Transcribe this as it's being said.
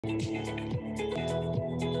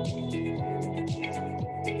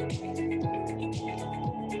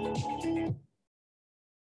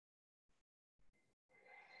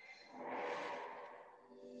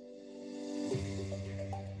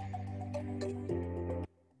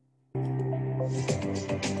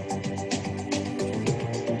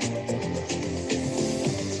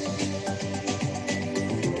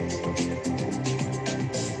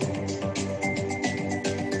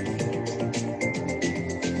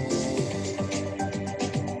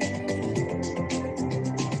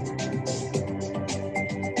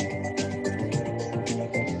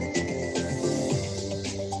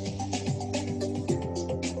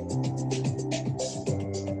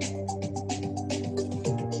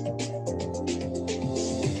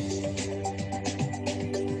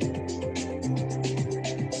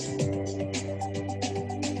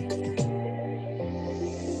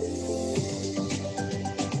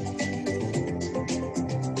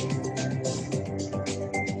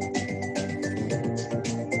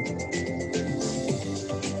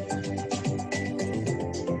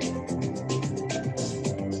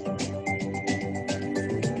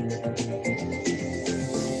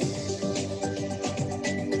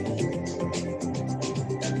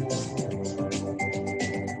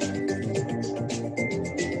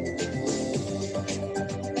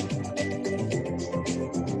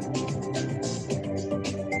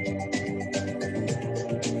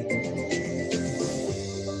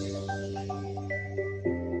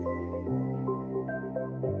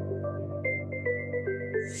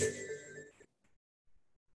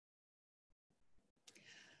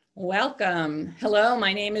Welcome. Hello,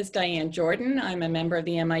 my name is Diane Jordan. I'm a member of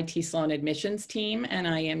the MIT Sloan Admissions team, and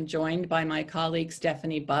I am joined by my colleague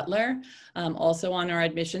Stephanie Butler. Also on our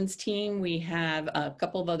admissions team, we have a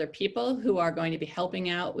couple of other people who are going to be helping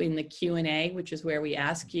out in the Q&A, which is where we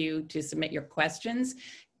ask you to submit your questions,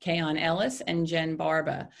 Kayon Ellis and Jen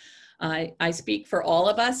Barba. I speak for all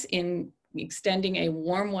of us in extending a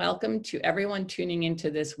warm welcome to everyone tuning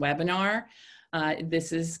into this webinar.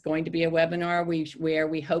 This is going to be a webinar where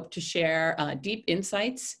we hope to share deep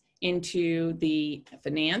insights into the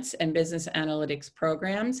finance and business analytics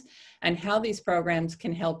programs and how these programs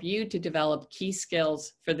can help you to develop key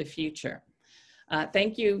skills for the future.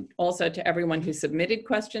 Thank you also to everyone who submitted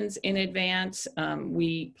questions in advance.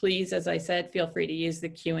 Please, as I said, feel free to use the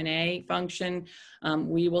Q&A function.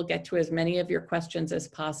 We will get to as many of your questions as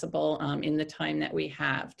possible in the time that we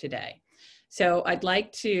have today. So I'd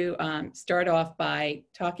like to start off by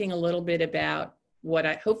talking a little bit about what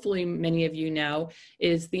hopefully many of you know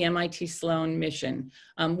is the MIT Sloan mission.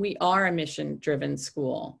 We are a mission-driven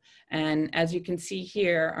school. And as you can see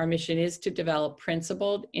here, our mission is to develop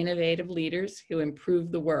principled, innovative leaders who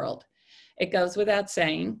improve the world. It goes without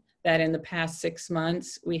saying that in the past 6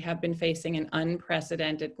 months, we have been facing an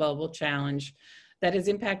unprecedented global challenge that has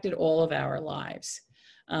impacted all of our lives.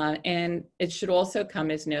 And it should also come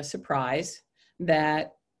as no surprise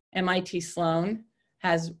that MIT Sloan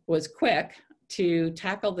was quick to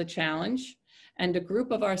tackle the challenge, and a group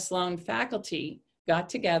of our Sloan faculty got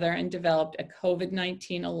together and developed a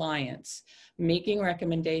COVID-19 alliance, making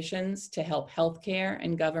recommendations to help healthcare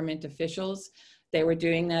and government officials. They were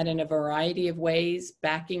doing that in a variety of ways,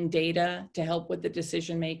 backing data to help with the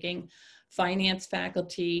decision-making. Finance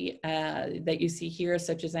faculty that you see here,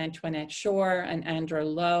 such as Antoinette Shore and Andrew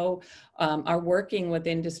Lowe, are working with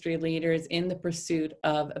industry leaders in the pursuit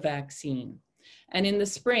of a vaccine. And in the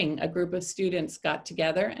spring, a group of students got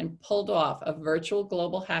together and pulled off a virtual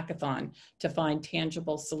global hackathon to find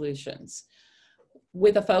tangible solutions.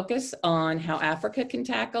 With a focus on how Africa can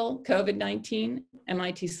tackle COVID-19,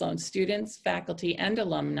 MIT Sloan students, faculty, and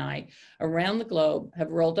alumni around the globe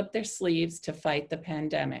have rolled up their sleeves to fight the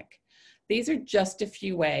pandemic. These are just a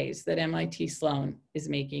few ways that MIT Sloan is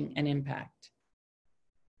making an impact.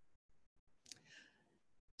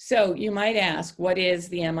 So you might ask, what is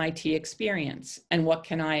the MIT experience and what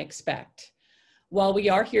can I expect? While we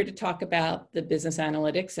are here to talk about the business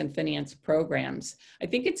analytics and finance programs, I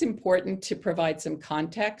think it's important to provide some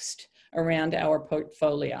context around our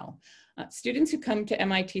portfolio. Students who come to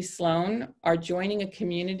MIT Sloan are joining a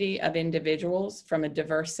community of individuals from a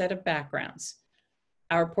diverse set of backgrounds.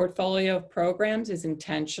 Our portfolio of programs is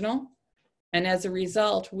intentional, and as a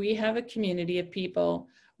result, we have a community of people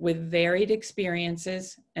with varied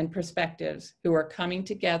experiences and perspectives who are coming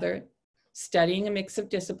together, studying a mix of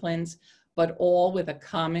disciplines, but all with a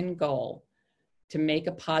common goal: to make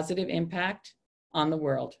a positive impact on the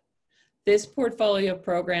world. This portfolio of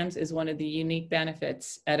programs is one of the unique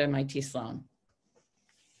benefits at MIT Sloan.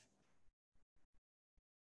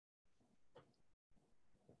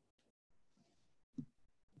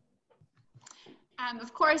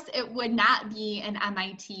 Of course, it would not be an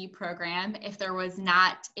MIT program if there was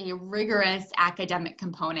not a rigorous academic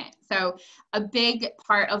component. So a big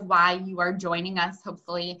part of why you are joining us,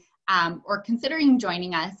 hopefully, or considering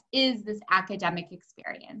joining us, is this academic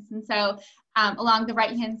experience. And so along the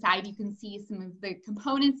right-hand side, you can see some of the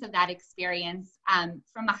components of that experience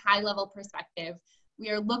from a high-level perspective. We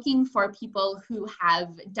are looking for people who have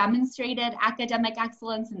demonstrated academic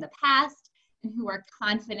excellence in the past, and who are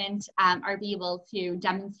confident are be able to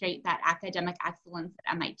demonstrate that academic excellence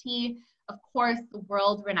at MIT. Of course, the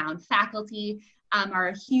world-renowned faculty are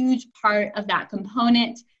a huge part of that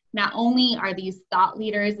component. Not only are these thought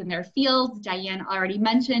leaders in their fields, Diane already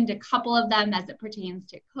mentioned a couple of them as it pertains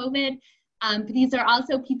to COVID, but these are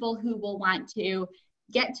also people who will want to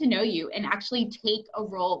get to know you and actually take a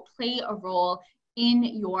role, play a role in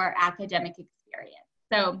your academic experience.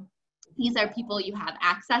 So these are people you have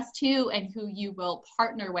access to and who you will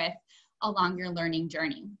partner with along your learning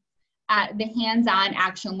journey. The hands-on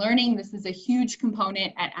action learning, this is a huge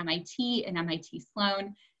component at MIT and MIT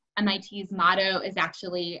Sloan. MIT's motto is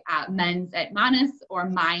actually mens et manus, or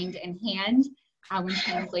mind and hand, when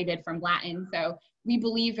translated from Latin. So we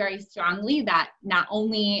believe very strongly that not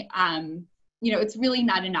only, it's really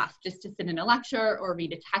not enough just to sit in a lecture or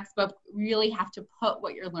read a textbook. You really have to put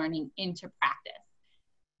what you're learning into practice.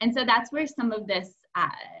 And so that's where some of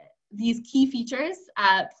these key features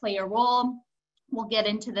play a role. We'll get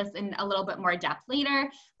into this in a little bit more depth later,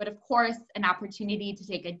 but of course, an opportunity to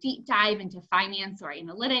take a deep dive into finance or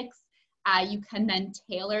analytics. You can then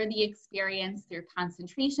tailor the experience through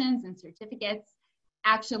concentrations and certificates.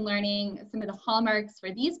 Action learning, some of the hallmarks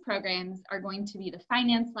for these programs are going to be the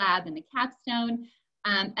finance lab and the capstone.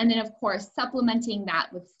 And then of course, supplementing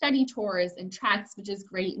that with study tours and tracks, which is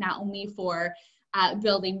great not only for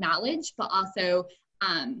building knowledge, but also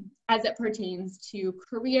as it pertains to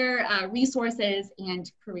career resources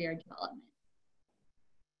and career development.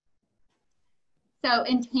 So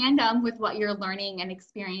in tandem with what you're learning and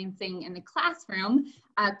experiencing in the classroom,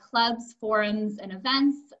 clubs, forums, and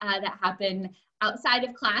events that happen outside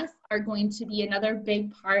of class are going to be another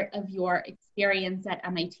big part of your experience at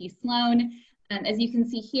MIT Sloan. As you can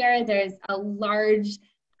see here, there's a large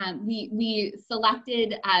we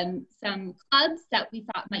selected some clubs that we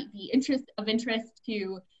thought might be of interest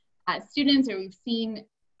to students, or we've seen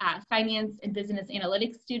finance and business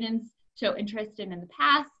analytics students show interest in the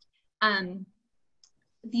past.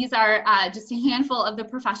 These are just a handful of the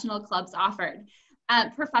professional clubs offered.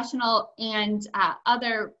 Professional and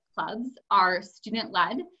other clubs are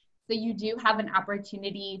student-led, so you do have an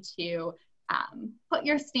opportunity to put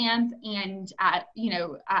your stamp and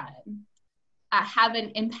have an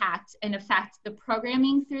impact and affect the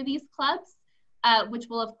programming through these clubs, which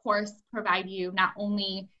will of course provide you not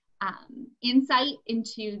only insight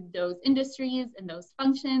into those industries and those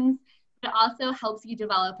functions, but also helps you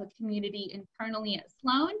develop a community internally at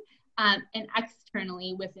Sloan and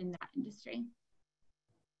externally within that industry.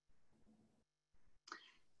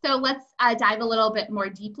 So let's dive a little bit more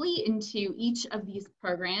deeply into each of these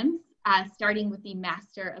programs, starting with the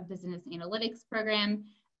Master of Business Analytics program.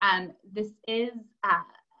 This is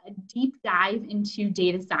a deep dive into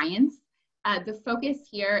data science. The focus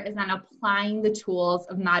here is on applying the tools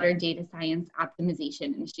of modern data science optimization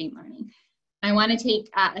and machine learning. I want to take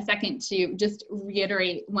a second to just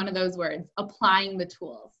reiterate one of those words, applying the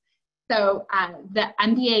tools. So the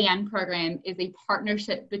MBAn program is a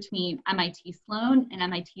partnership between MIT Sloan and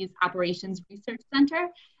MIT's Operations Research Center.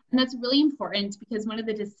 And that's really important because one of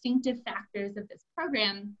the distinctive factors of this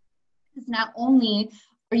program is not only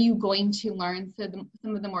are you going to learn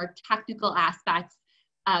some of the more technical aspects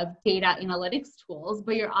of data analytics tools,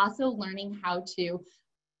 but you're also learning how to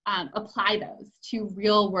apply those to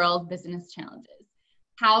real world business challenges.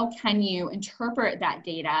 How can you interpret that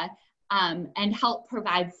data and help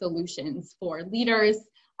provide solutions for leaders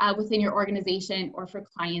within your organization or for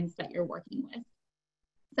clients that you're working with?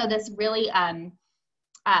 So this really,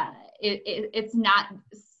 it's not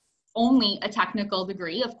only a technical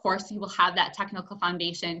degree. Of course, you will have that technical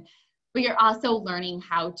foundation, but you're also learning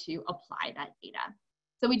how to apply that data.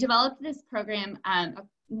 So we developed this program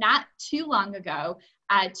not too long ago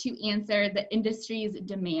to answer the industry's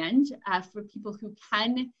demand for people who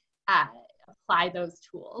can apply those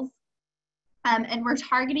tools. And we're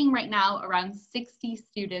targeting right now around 60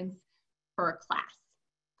 students per class.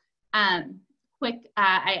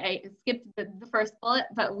 I skipped the first bullet,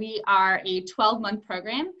 but we are a 12-month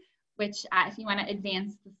program, which if you want to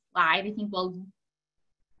advance the slide, I think we'll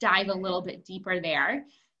dive a little bit deeper there.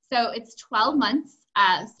 So it's 12 months,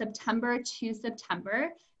 September to September.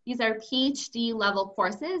 These are PhD level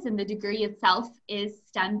courses and the degree itself is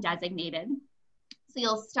STEM designated. So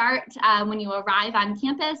you'll start when you arrive on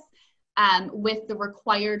campus with the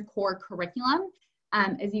required core curriculum.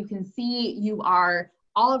 As you can see, you are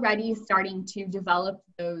already starting to develop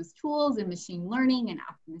those tools in machine learning and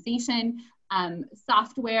optimization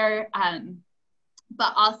software,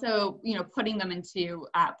 but also, putting them into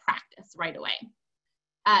practice right away.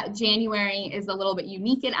 January is a little bit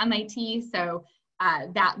unique at MIT, so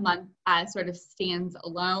that month sort of stands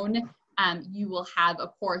alone. You will have a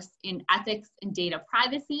course in ethics and data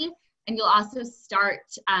privacy, and you'll also start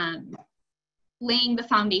laying the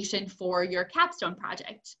foundation for your capstone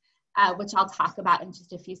project, which I'll talk about in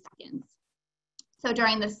just a few seconds. So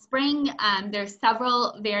during the spring, there's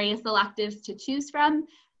several various electives to choose from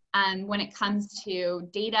when it comes to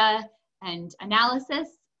data and analysis.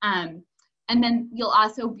 And then you'll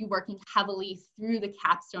also be working heavily through the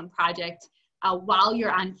capstone project while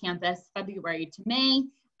you're on campus, February to May.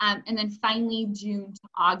 And then finally, June to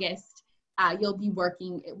August, you'll be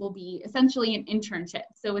working, it will be essentially an internship.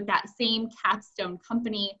 So with that same capstone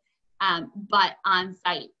company, but on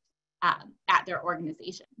site at their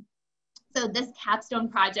organization. So this capstone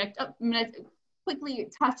project, I'm gonna quickly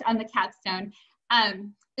touch on the capstone.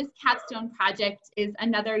 This capstone project is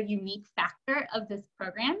another unique factor of this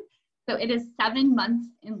program. So it is 7 months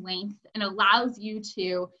in length and allows you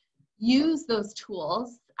to use those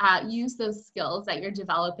tools, use those skills that you're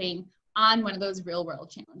developing on one of those real world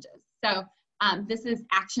challenges. So this is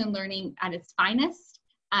action learning at its finest.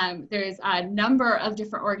 There's a number of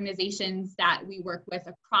different organizations that we work with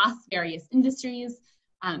across various industries,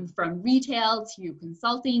 from retail to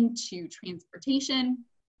consulting to transportation.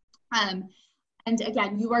 And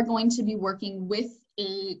again, you are going to be working with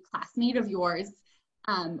a classmate of yours,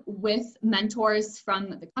 with mentors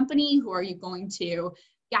from the company who are going to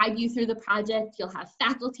guide you through the project. You'll have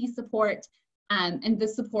faculty support and the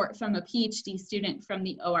support from a PhD student from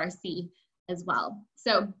the ORC as well.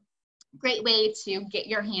 So great way to get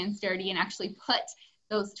your hands dirty and actually put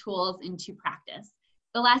those tools into practice.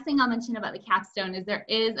 The last thing I'll mention about the capstone is there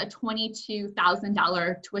is a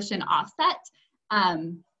 $22,000 tuition offset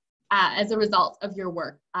as a result of your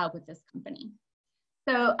work with this company.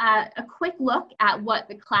 So a quick look at what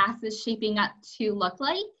the class is shaping up to look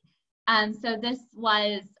like. So this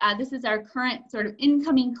is our current sort of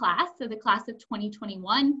incoming class, so the class of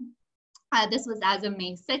 2021. This was as of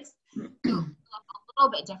May 6th. A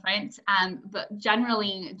little bit different, but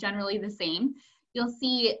generally the same. You'll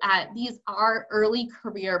see these are early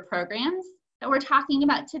career programs that we're talking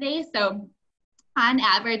about today. So on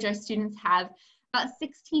average, our students have about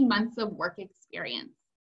 16 months of work experience.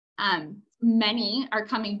 Many are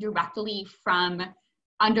coming directly from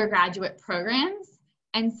undergraduate programs.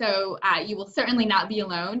 And so you will certainly not be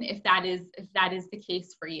alone if that is the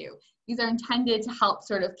case for you. These are intended to help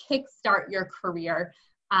sort of kickstart your career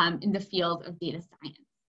in the field of data science.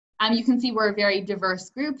 You can see we're a very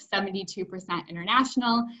diverse group, 72%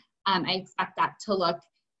 international. I expect that to look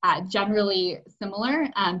generally similar,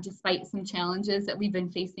 despite some challenges that we've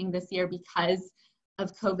been facing this year because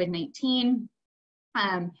of COVID-19.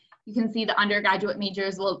 You can see the undergraduate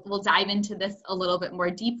majors, we'll dive into this a little bit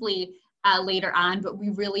more deeply later on, but we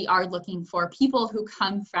really are looking for people who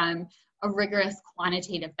come from a rigorous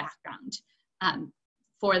quantitative background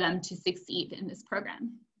for them to succeed in this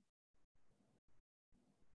program.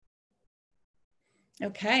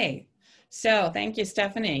 Okay, so thank you,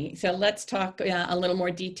 Stephanie. So let's talk a little more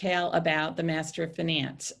detail about the Master of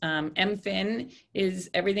Finance. MFin is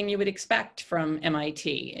everything you would expect from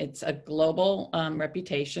MIT. It's a global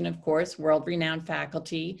reputation, of course, world-renowned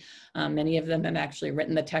faculty. Many of them have actually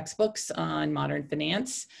written the textbooks on modern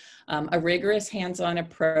finance. A rigorous hands-on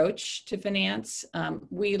approach to finance.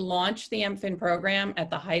 We launched the MFin program at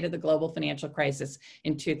the height of the global financial crisis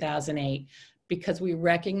in 2008. Because we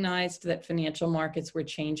recognized that financial markets were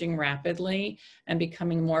changing rapidly and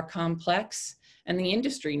becoming more complex, and the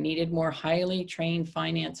industry needed more highly trained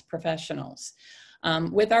finance professionals.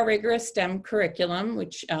 With our rigorous STEM curriculum,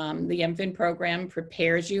 which the MFin program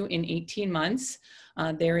prepares you in 18 months,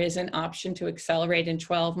 there is an option to accelerate in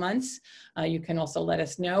 12 months. You can also let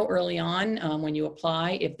us know early on when you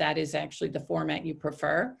apply if that is actually the format you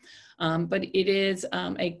prefer. But it is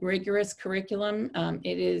a rigorous curriculum.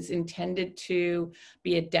 It is intended to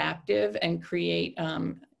be adaptive and create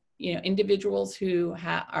individuals who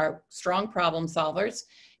are strong problem solvers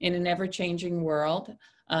in an ever-changing world,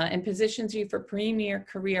 and positions you for premier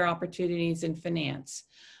career opportunities in finance.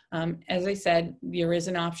 As I said, there is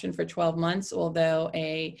an option for 12 months, although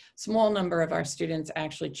a small number of our students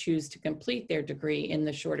actually choose to complete their degree in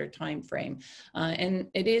the shorter time frame. And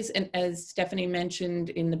it is, and as Stephanie mentioned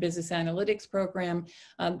in the business analytics program,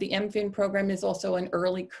 the MFin program is also an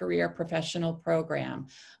early career professional program.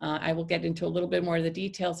 I will get into a little bit more of the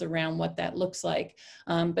details around what that looks like.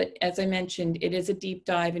 But as I mentioned, it is a deep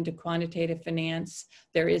dive into quantitative finance.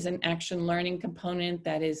 There is an action learning component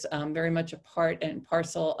that is very much a part and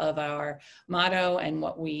parcel of our motto and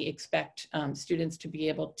what we expect students to be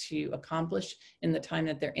able to accomplish in the time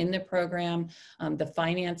that they're in the program. The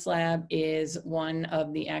finance lab is one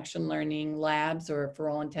of the action learning labs, or for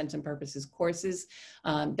all intents and purposes, courses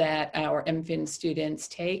that our MFin students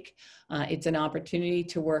take. It's an opportunity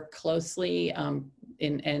to work closely and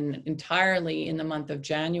entirely in the month of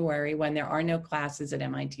January, when there are no classes at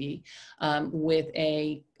MIT, with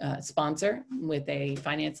a sponsor, with a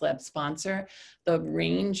finance lab sponsor. The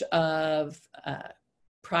range of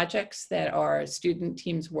projects that our student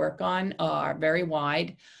teams work on are very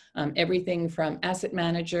wide. Everything from asset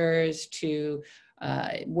managers to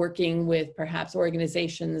working with perhaps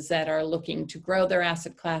organizations that are looking to grow their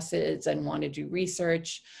asset classes and want to do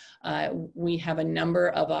research. We have a number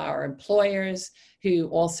of our employers who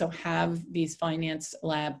also have these finance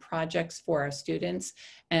lab projects for our students.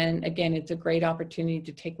 And again, it's a great opportunity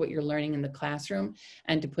to take what you're learning in the classroom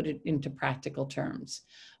and to put it into practical terms.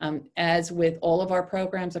 As with all of our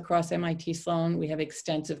programs across MIT Sloan, we have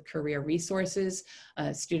extensive career resources.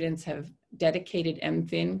 Students have dedicated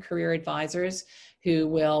MFin career advisors who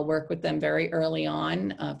will work with them very early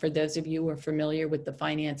on. For those of you who are familiar with the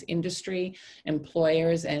finance industry,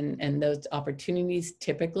 employers and those opportunities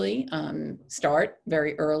typically start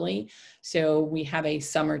very early. So we have a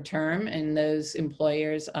summer term, and those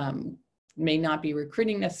employers may not be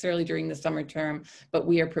recruiting necessarily during the summer term, but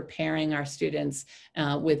we are preparing our students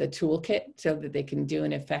with a toolkit so that they can do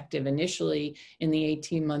an effective initially in the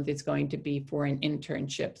 18-month is going to be for an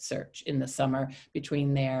internship search in the summer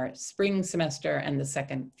between their spring semester and the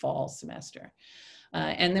second fall semester.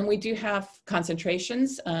 And then we do have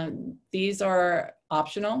concentrations. These are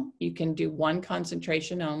optional. You can do one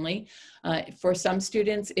concentration only. For some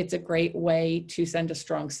students, it's a great way to send a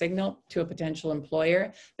strong signal to a potential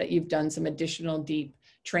employer that you've done some additional deep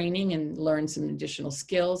training and learned some additional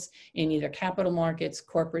skills in either capital markets,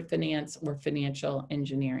 corporate finance, or financial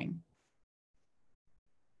engineering.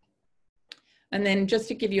 And then just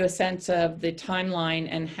to give you a sense of the timeline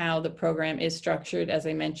and how the program is structured, as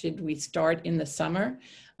I mentioned, we start in the summer,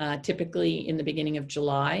 typically in the beginning of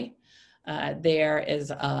July. There is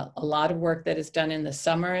a lot of work that is done in the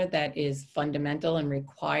summer that is fundamental and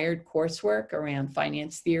required coursework around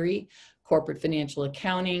finance theory, corporate financial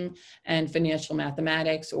accounting, and financial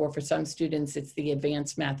mathematics, or for some students, it's the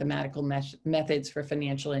advanced mathematical methods for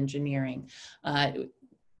financial engineering.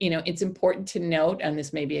 You know, it's important to note, and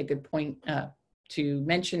this may be a good point to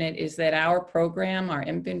mention it, is that our program, our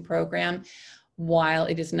MFin program, while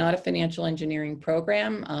it is not a financial engineering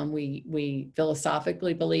program, we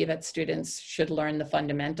philosophically believe that students should learn the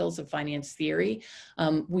fundamentals of finance theory.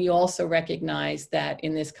 We also recognize that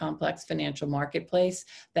in this complex financial marketplace,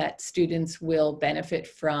 that students will benefit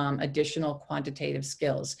from additional quantitative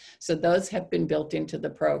skills. So those have been built into the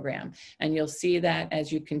program. And you'll see that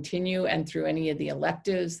as you continue and through any of the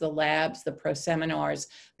electives, the labs, the pro seminars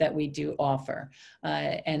that we do offer.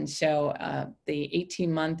 And so the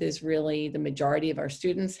 18-month is really the majority of our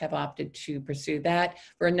students have opted to pursue that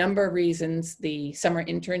for a number of reasons. The summer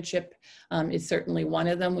internship is certainly one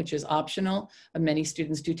of them, which is optional. Many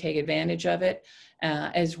students do take advantage of it,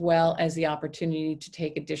 as well as the opportunity to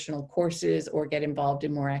take additional courses or get involved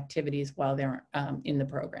in more activities while they're in the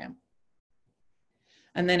program.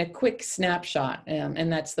 And then a quick snapshot,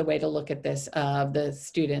 and that's the way to look at this, of the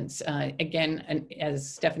students. Again,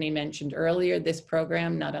 as Stephanie mentioned earlier, this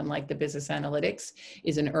program, not unlike the business analytics,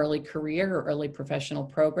 is an early career or early professional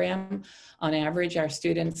program. On average, our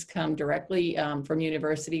students come directly from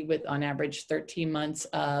university with, on average, 13 months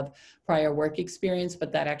of prior work experience,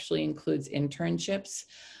 but that actually includes internships.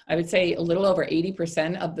 I would say a little over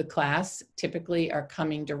 80% of the class typically are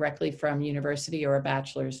coming directly from university or a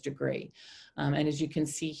bachelor's degree. And as you can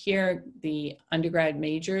see here, the undergrad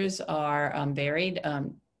majors are varied.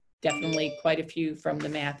 Definitely quite a few from the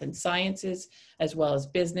math and sciences, as well as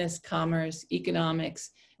business, commerce,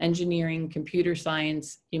 economics, engineering, computer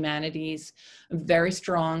science, humanities. Very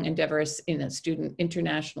strong and diverse in a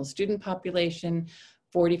international student population,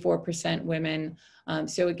 44% women.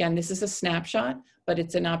 So again, this is a snapshot, but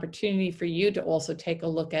it's an opportunity for you to also take a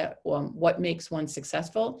look at what makes one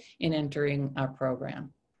successful in entering our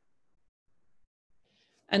program.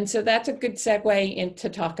 And so that's a good segue into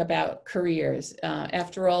talk about careers.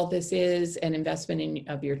 After all, this is an investment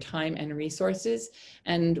of your time and resources,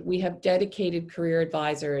 and we have dedicated career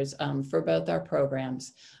advisors for both our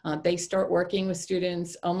programs. They start working with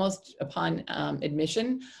students almost upon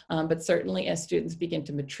admission, but certainly as students begin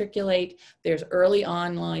to matriculate, there's early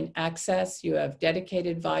online access. You have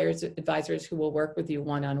dedicated advisors who will work with you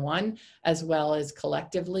one-on-one, as well as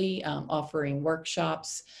collectively offering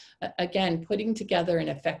workshops. Again, putting together an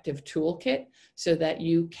effective toolkit so that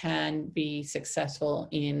you can be successful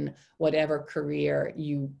in whatever career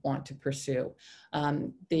you want to pursue.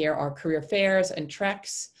 There are career fairs and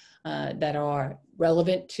treks that are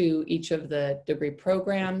relevant to each of the degree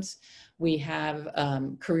programs. We have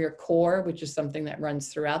Career Core, which is something that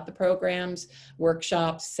runs throughout the programs,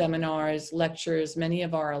 workshops, seminars, lectures. Many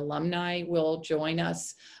of our alumni will join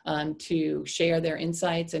us to share their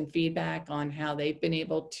insights and feedback on how they've been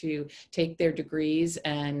able to take their degrees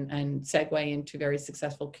and segue into very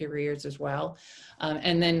successful careers as well.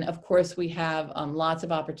 And then, of course, we have lots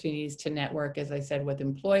of opportunities to network, as I said, with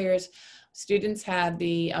employers. Students have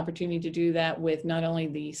the opportunity to do that with not only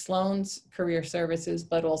the Sloan's career services,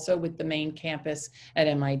 but also with the main campus at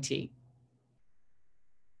MIT.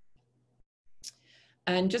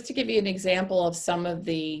 And just to give you an example of some of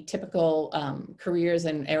the typical careers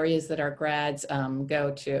and areas that our grads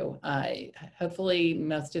go to, hopefully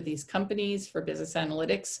most of these companies for business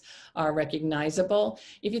analytics are recognizable.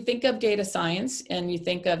 If you think of data science and you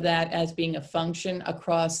think of that as being a function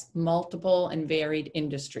across multiple and varied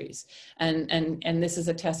industries, and this is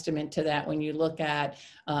a testament to that when you look at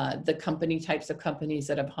the types of companies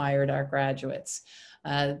that have hired our graduates.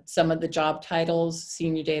 Some of the job titles: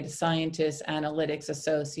 senior data scientist, analytics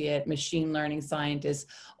associate, machine learning scientist.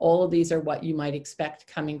 All of these are what you might expect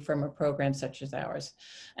coming from a program such as ours.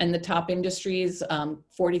 And the top industries,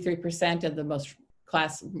 43% of the most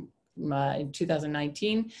class in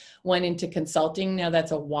 2019 went into consulting. Now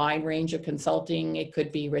that's a wide range of consulting. It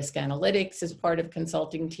could be risk analytics as part of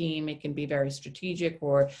consulting team. It can be very strategic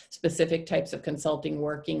or specific types of consulting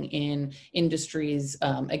working in industries,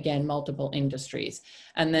 again, multiple industries.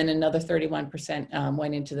 And then another 31%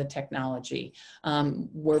 went into the technology.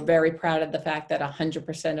 We're very proud of the fact that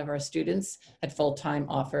 100% of our students had full-time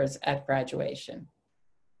offers at graduation.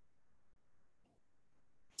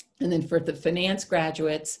 And then for the finance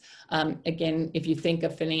graduates, again, if you think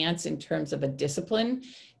of finance in terms of a discipline,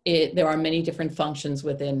 there are many different functions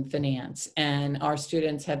within finance, and our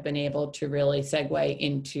students have been able to really segue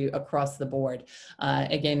into across the board.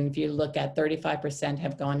 Again, if you look at 35%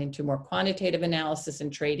 have gone into more quantitative analysis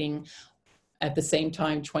and trading. At the same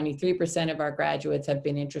time, 23% of our graduates have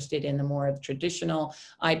been interested in the more traditional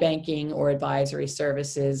iBanking or advisory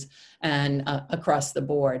services, and across the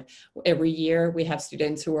board. Every year, we have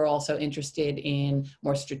students who are also interested in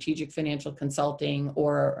more strategic financial consulting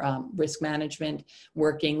or risk management,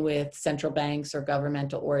 working with central banks or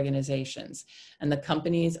governmental organizations. And the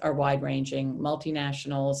companies are wide-ranging,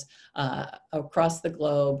 multinationals across the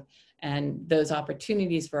globe. And those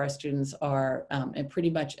opportunities for our students are pretty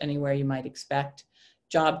much anywhere you might expect.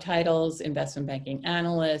 Job titles: investment banking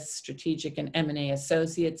analysts, strategic and M&A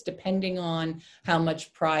associates, depending on how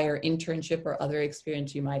much prior internship or other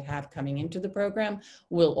experience you might have coming into the program,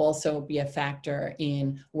 will also be a factor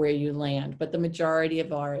in where you land. But the majority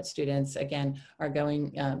of our students, again, are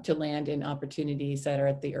going to land in opportunities that are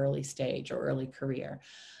at the early stage or early career.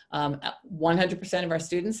 100% of our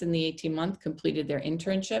students in the 18-month completed their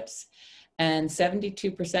internships, and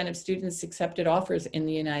 72% of students accepted offers in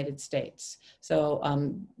the United States. So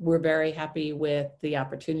we're very happy with the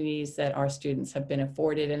opportunities that our students have been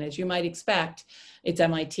afforded. And as you might expect, it's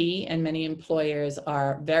MIT, and many employers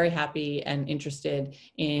are very happy and interested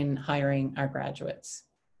in hiring our graduates.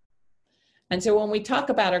 And so when we talk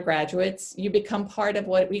about our graduates, you become part of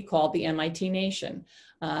what we call the MIT Nation.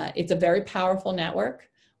 It's a very powerful network.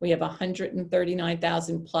 We have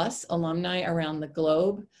 139,000 plus alumni around the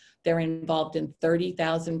globe. They're involved in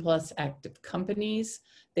 30,000 plus active companies.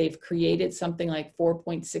 They've created something like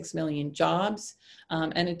 4.6 million jobs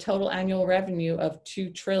and a total annual revenue of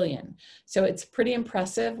 $2 trillion. So it's pretty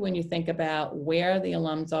impressive when you think about where the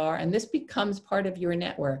alums are, and this becomes part of your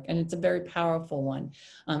network, and it's a very powerful one,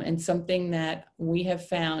 and something that we have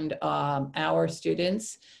found our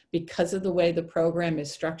students, because of the way the program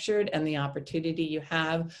is structured and the opportunity you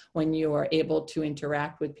have when you are able to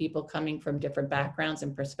interact with people coming from different backgrounds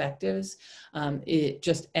and perspectives, it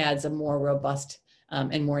just adds a more robust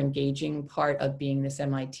and more engaging part of being this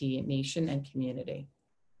MIT nation and community.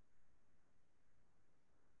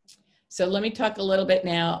 So let me talk a little bit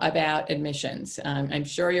now about admissions. I'm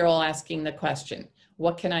sure you're all asking the question,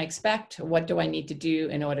 What can I expect? What do I need to do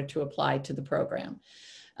in order to apply to the program?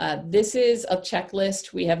 This is a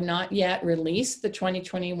checklist. We have not yet released the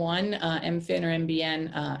 2021 MFin or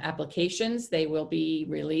MBAn applications. They will be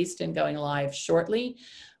released and going live shortly.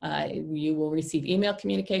 You will receive email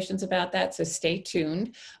communications about that, so stay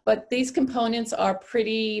tuned. But these components are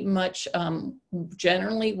pretty much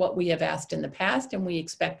generally what we have asked in the past and we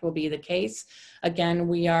expect will be the case. Again,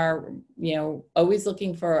 we are, always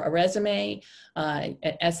looking for a resume.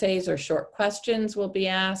 Essays or short questions will be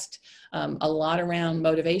asked. A lot around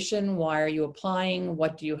motivation. Why are you applying?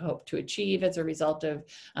 What do you hope to achieve as a result of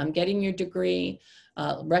getting your degree?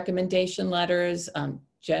 Recommendation letters.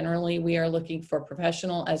 Generally, we are looking for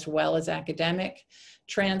professional as well as academic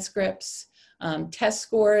transcripts. Test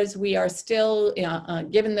scores, we are still,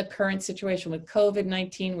 given the current situation with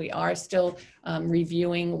COVID-19, we are still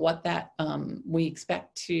reviewing what that we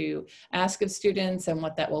expect to ask of students and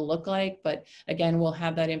what that will look like. But again, we'll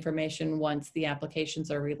have that information once the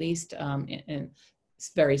applications are released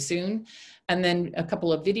very soon. And then a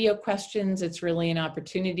couple of video questions. It's really an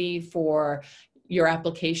opportunity for your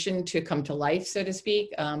application to come to life, so to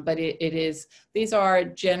speak. But these are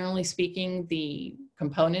generally speaking the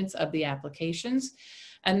components of the applications.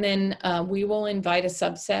 And then we will invite a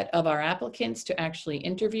subset of our applicants to actually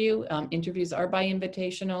interview. Interviews are by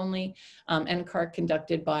invitation only and are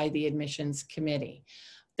conducted by the admissions committee.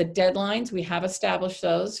 The deadlines, we have established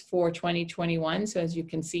those for 2021. So as you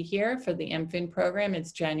can see here, for the MFin program,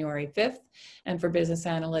 it's January 5th. And for business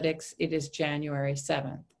analytics, it is January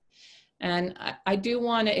 7th. And I do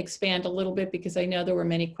want to expand a little bit because I know there were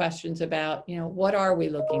many questions about, what are we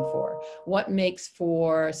looking for? What makes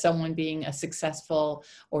for someone being a successful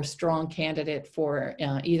or strong candidate for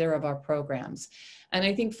either of our programs? And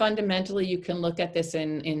I think fundamentally you can look at this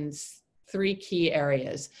in three key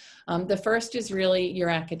areas. The first is really your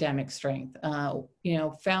academic strength.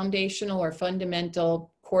 Foundational or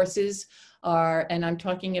fundamental courses are, and I'm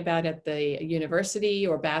talking about at the university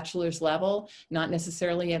or bachelor's level, not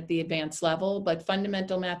necessarily at the advanced level, but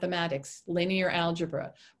fundamental mathematics, linear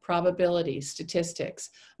algebra, probability, statistics,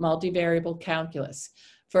 multivariable calculus.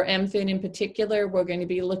 For MFin in particular, we're going to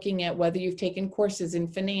be looking at whether you've taken courses in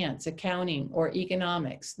finance, accounting, or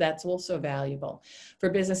economics. That's also valuable. For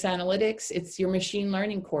business analytics, it's your machine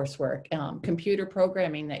learning coursework, computer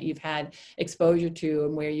programming that you've had exposure to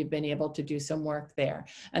and where you've been able to do some work there.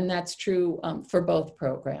 And that's true for both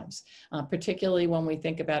programs, particularly when we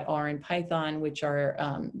think about R and Python, which are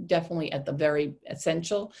definitely at the very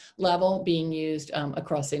essential level being used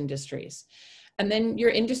across industries. And then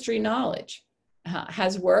your industry knowledge.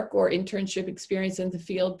 Has work or internship experience in the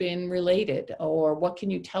field been related? Or what can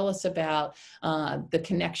you tell us about the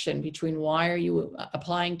connection between why are you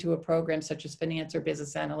applying to a program such as finance or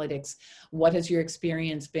business analytics? What has your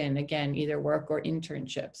experience been? Again, either work or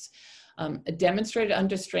internships. A demonstrated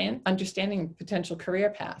understanding of potential career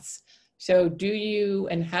paths. So do you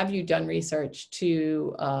and have you done research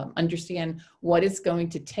to understand what it's going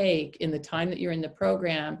to take in the time that you're in the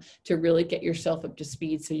program to really get yourself up to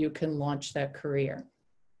speed so you can launch that career?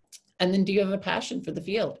 And then do you have a passion for the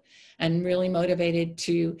field and really motivated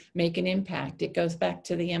to make an impact? It goes back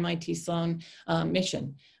to the MIT Sloan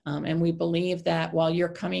mission. And we believe that while you're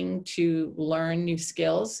coming to learn new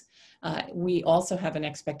skills, we also have an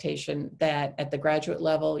expectation that at the graduate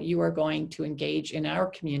level, you are going to engage in our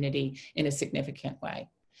community in a significant way.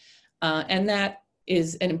 And that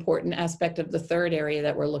is an important aspect of the third area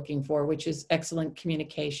that we're looking for, which is excellent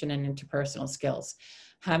communication and interpersonal skills.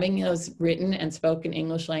 Having those written and spoken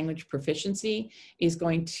English language proficiency is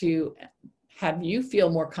going to have you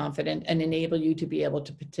feel more confident and enable you to be able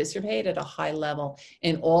to participate at a high level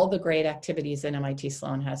in all the great activities that MIT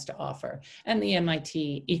Sloan has to offer and the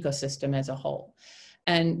MIT ecosystem as a whole.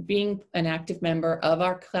 And being an active member of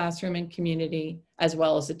our classroom and community, as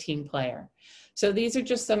well as a team player. So these are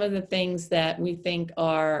just some of the things that we think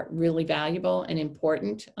are really valuable and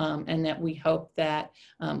important, and that we hope that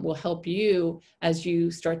will help you as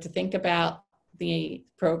you start to think about the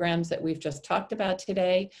programs that we've just talked about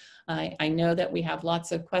today. I know that we have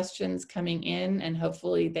lots of questions coming in and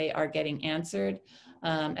hopefully they are getting answered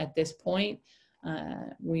at this point.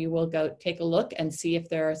 We will go take a look and see if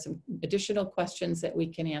there are some additional questions that we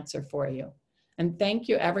can answer for you. And thank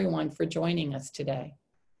you everyone for joining us today.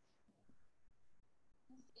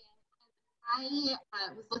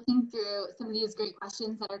 I was looking through some of these great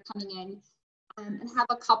questions that are coming in and have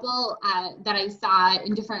a couple that I saw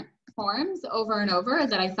in different forms over and over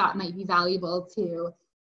that I thought might be valuable to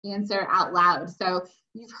answer out loud. So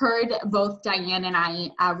you've heard both Diane and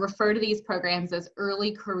I refer to these programs as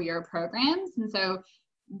early career programs. And so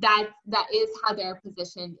that is how they're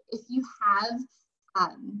positioned. If you have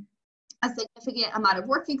a significant amount of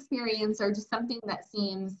work experience, or just something that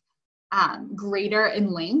seems greater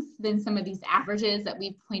in length than some of these averages that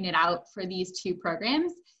we've pointed out for these two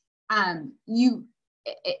programs,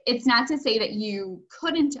 it's not to say that you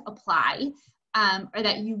couldn't apply or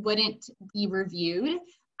that you wouldn't be reviewed,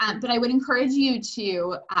 but I would encourage you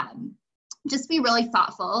to just be really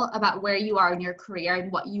thoughtful about where you are in your career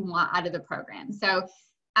and what you want out of the program. So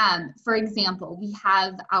for example, we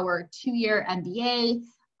have our 2-year MBA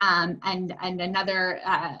and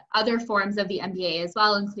other forms of the MBA as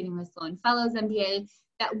well, including the Sloan Fellows MBA,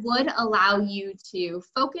 that would allow you to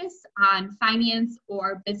focus on finance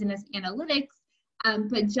or business analytics,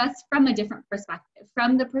 but just from a different perspective,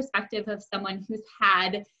 from the perspective of someone who's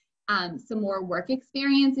had some more work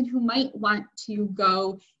experience and who might want to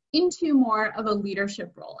go into more of a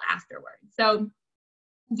leadership role afterwards. So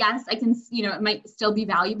yes, I can, it might still be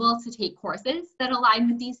valuable to take courses that align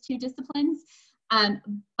with these two disciplines,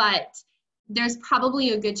 but there's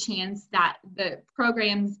probably a good chance that the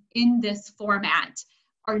programs in this format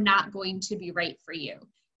are not going to be right for you.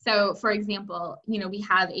 So for example, we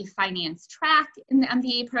have a finance track in the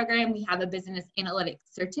MBA program, we have a business analytics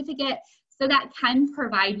certificate, so that can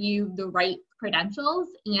provide you the right credentials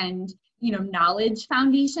and knowledge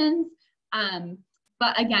foundations.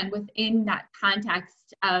 But again, within that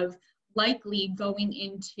context of likely going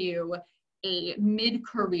into a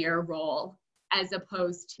mid-career role as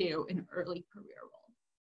opposed to an early career role.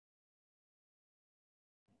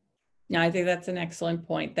 Yeah, I think that's an excellent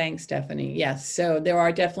point. Thanks, Stephanie. Yes, so there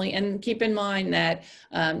are definitely, and keep in mind that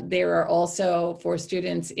there are also, for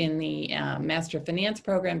students in the Master of Finance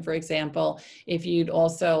program, for example, if you'd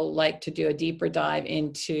also like to do a deeper dive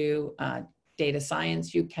into data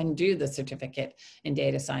science, you can do the certificate in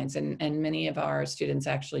data science, and many of our students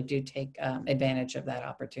actually do take advantage of that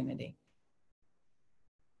opportunity.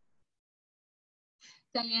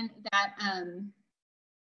 Diane, that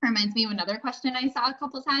reminds me of another question I saw a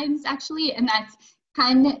couple times actually, and that's,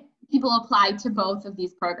 can people apply to both of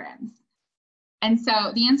these programs? And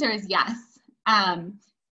so the answer is yes.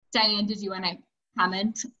 Diane, did you want to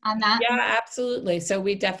comment on that? Yeah, absolutely. So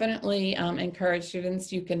we definitely encourage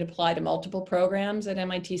students, you can apply to multiple programs at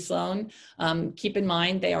MIT Sloan. Keep in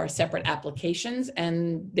mind they are separate applications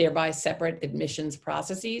and thereby separate admissions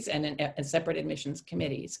processes and separate admissions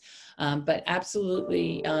committees. But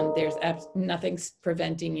absolutely, there's nothing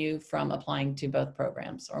preventing you from applying to both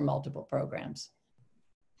programs or multiple programs.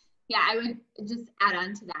 Yeah, I would just add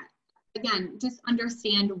on to that. Again, just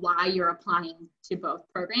understand why you're applying to both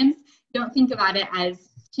programs. Don't think about it as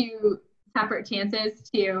two separate chances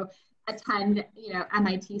to attend,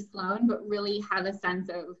 MIT Sloan, but really have a sense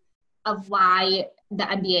of why the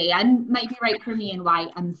MBAn might be right for me and why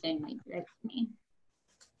MFin might be right for me.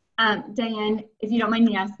 Diane, if you don't mind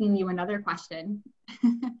me asking you another question.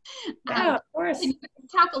 Yeah, of course. Can you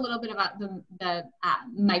talk a little bit about the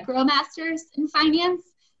MicroMasters in finance,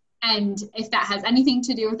 and if that has anything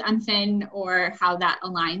to do with MFin or how that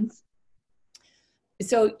aligns?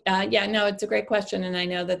 So yeah, no, it's a great question. And I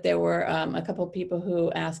know that there were a couple of people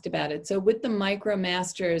who asked about it. So with the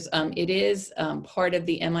MicroMasters, it is part of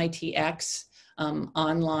the MITx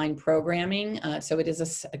online programming. So it is an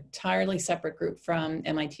entirely separate group from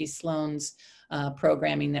MIT Sloan's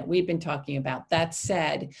programming that we've been talking about. That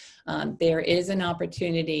said, there is an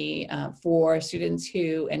opportunity for students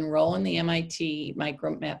who enroll in the MIT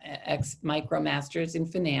MicroMasters in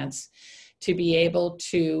Finance to be able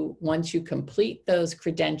to, once you complete those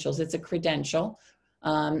credentials, it's a credential,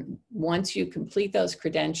 once you complete those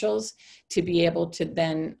credentials, to be able to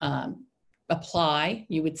then apply.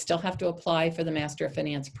 You would still have to apply for the Master of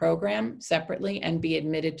Finance program separately and be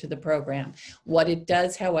admitted to the program. What it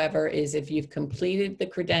does, however, is if you've completed the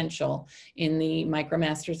credential in the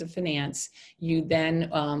MicroMasters of Finance, you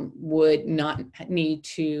then would not need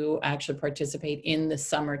to actually participate in the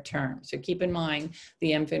summer term. So keep in mind,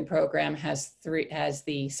 the MFin program has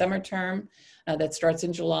the summer term that starts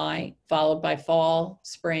in July, followed by fall,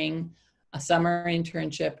 spring, a summer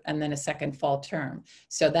internship, and then a second fall term.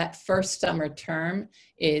 So that first summer term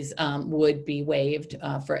is would be waived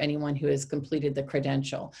for anyone who has completed the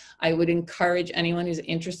credential. I would encourage anyone who's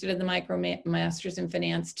interested in the MicroMasters in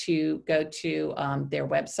Finance to go to their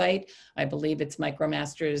website. I believe it's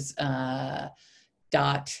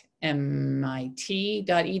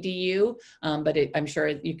micromasters.mit.edu, but I'm sure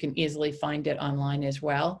you can easily find it online as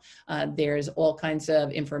well. There's all kinds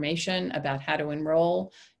of information about how to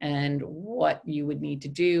enroll and what you would need to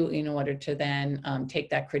do in order to then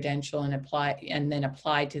take that credential and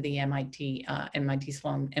apply to the MIT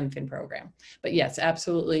Sloan MFin program. But yes,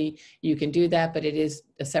 absolutely, you can do that, but it is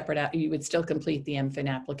a separate, you would still complete the MFin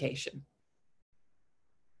application.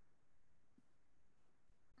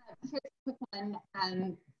 here's a quick one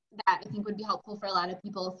that I think would be helpful for a lot of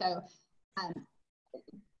people. So,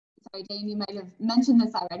 sorry, Jane, you might have mentioned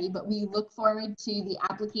this already, but we look forward to the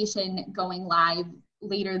application going live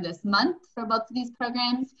later this month for both of these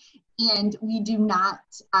programs, and we do not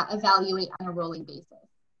evaluate on a rolling basis.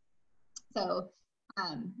 So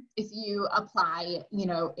if you apply,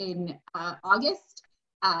 in August,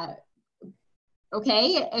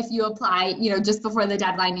 okay. If you apply, just before the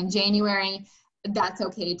deadline in January, that's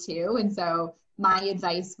okay too. And so my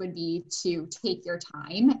advice would be to take your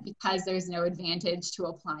time, because there's no advantage to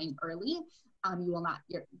applying early. You will not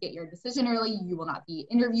get your decision early. You will not be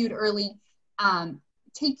interviewed early.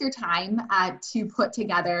 Take your time to put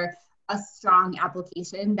together a strong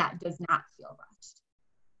application that does not feel rushed.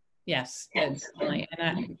 Yes, definitely.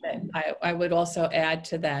 And I would also add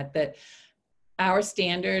to that our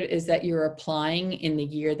standard is that you're applying in the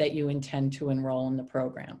year that you intend to enroll in the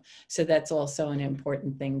program. So that's also an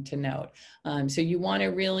important thing to note. So you want to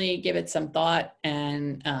really give it some thought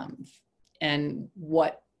and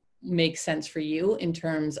what makes sense for you in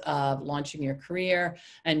terms of launching your career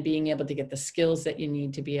and being able to get the skills that you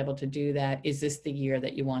need to be able to do that. Is this the year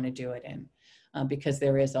that you want to do it in? Because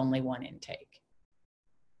there is only one intake.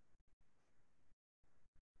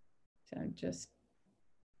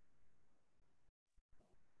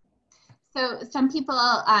 So some people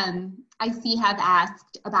I see have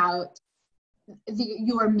asked about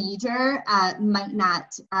your major might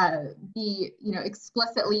not be,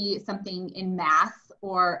 explicitly something in math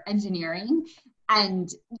or engineering. And,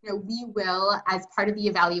 we will, as part of the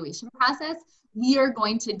evaluation process, we are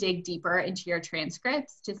going to dig deeper into your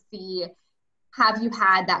transcripts to see, have you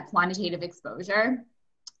had that quantitative exposure?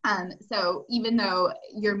 So even though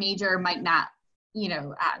your major might not,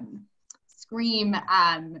 scream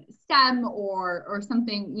STEM or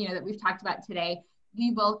something, that we've talked about today,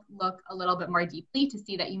 we will look a little bit more deeply to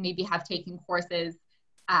see that you maybe have taken courses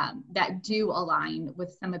that do align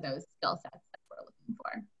with some of those skill sets that we're looking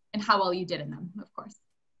for, and how well you did in them, of course.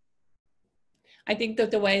 I think that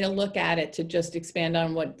the way to look at it, to just expand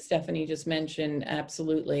on what Stephanie just mentioned,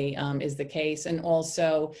 absolutely is the case. And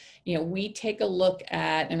also, we take a look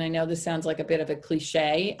at, and I know this sounds like a bit of a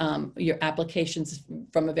cliche, your applications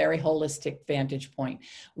from a very holistic vantage point.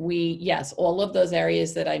 Yes, all of those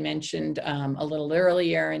areas that I mentioned a little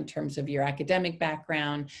earlier in terms of your academic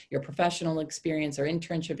background, your professional experience or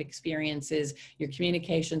internship experiences, your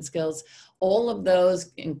communication skills, all of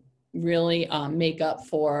those really make up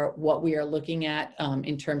for what we are looking at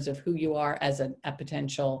in terms of who you are as a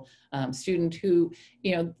potential student who,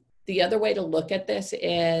 the other way to look at this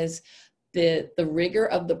is the rigor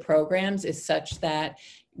of the programs is such that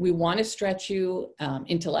we want to stretch you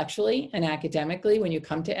intellectually and academically when you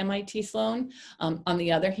come to MIT Sloan. On the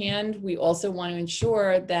other hand, we also want to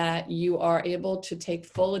ensure that you are able to take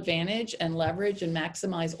full advantage and leverage and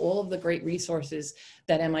maximize all of the great resources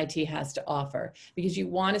that MIT has to offer, because you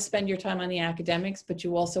want to spend your time on the academics, but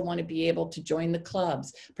you also want to be able to join the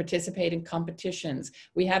clubs, participate in competitions.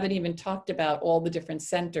 We haven't even talked about all the different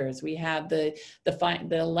centers. We have the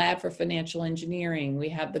Lab for Financial Engineering. We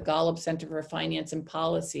have the Golub Center for Finance and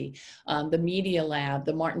Policy, the Media Lab,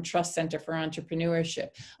 the Martin Trust Center for Entrepreneurship.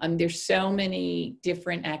 There's so many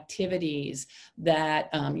different activities that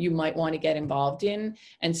you might want to get involved in.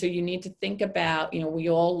 And so you need to think about, we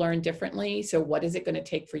all learn differently. So what is it going to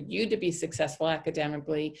take for you to be successful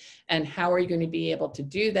academically? And how are you going to be able to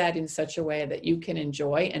do that in such a way that you can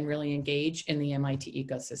enjoy and really engage in the MIT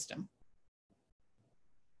ecosystem?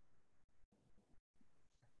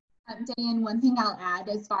 Diane, one thing I'll add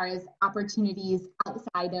as far as opportunities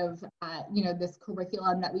outside of this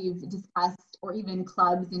curriculum that we've discussed, or even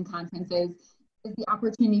clubs and conferences, is the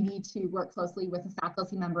opportunity to work closely with a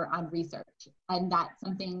faculty member on research. And that's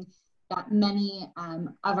something that many of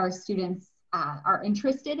our students are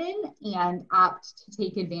interested in and opt to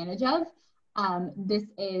take advantage of. This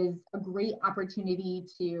is a great opportunity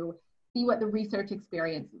to see what the research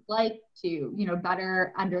experience is like, to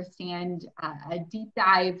better understand a deep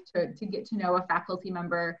dive, to get to know a faculty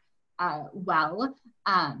member well.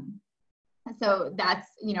 So that's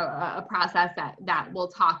a process that we'll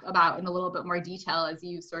talk about in a little bit more detail as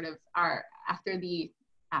you sort of are after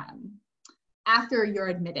you're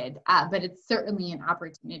admitted, but it's certainly an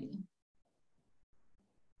opportunity.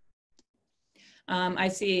 I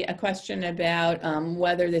see a question about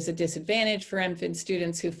whether there's a disadvantage for MFin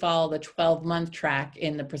students who follow the 12-month track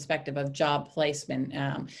in the perspective of job placement.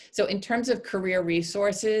 So in terms of career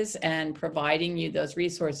resources and providing you those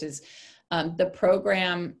resources, The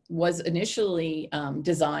program was initially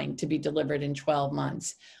designed to be delivered in 12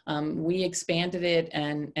 months. We expanded it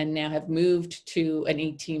and now have moved to an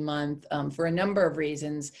 18-month for a number of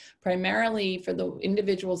reasons, primarily for the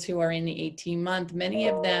individuals who are in the 18-month. Many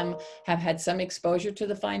of them have had some exposure to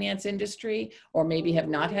the finance industry or maybe have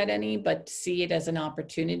not had any, but see it as an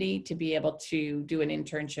opportunity to be able to do an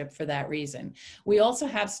internship for that reason. We also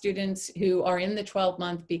have students who are in the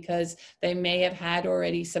 12-month because they may have had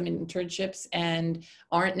already some internships and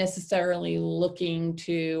aren't necessarily looking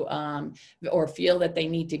to or feel that they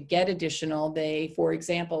need to get additional. For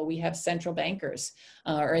example, we have central bankers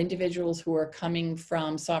or individuals who are coming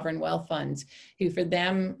from sovereign wealth funds who, for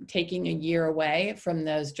them, taking a year away from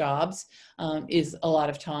those jobs is a lot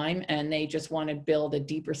of time, and they just want to build a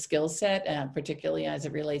deeper skill set, particularly as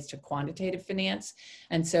it relates to quantitative finance.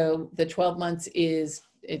 And so the 12 months is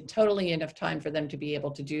totally enough time for them to be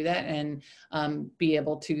able to do that and be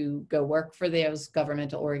able to go work for those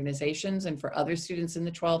governmental organizations. And for other students in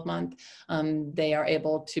the 12-month, they are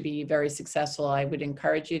able to be very successful. I would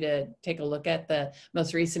encourage you to take a look at the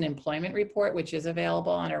most recent employment report, which is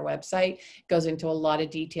available on our website. It goes into a lot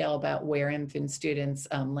of detail about where MFin students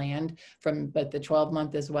land from both the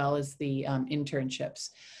 12-month as well as the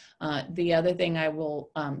internships. The other thing I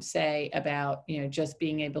will say about, just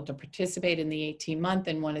being able to participate in the 18-month,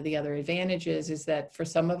 and one of the other advantages is that for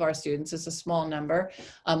some of our students, it's a small number,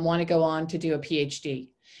 want to go on to do a PhD.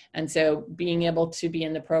 And so being able to be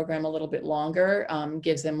in the program a little bit longer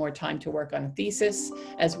gives them more time to work on a thesis,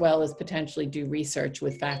 as well as potentially do research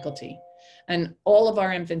with faculty. And all of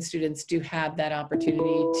our MFin students do have that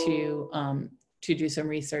opportunity to do some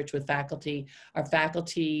research with faculty. Our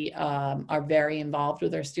faculty are very involved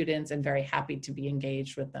with our students and very happy to be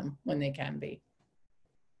engaged with them when they can be.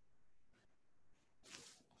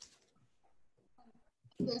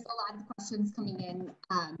 There's a lot of questions coming in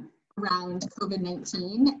around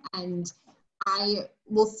COVID-19, and I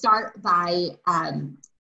will start by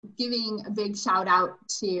giving a big shout out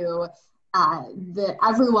to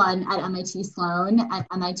everyone at MIT Sloan, at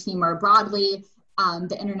MIT more broadly.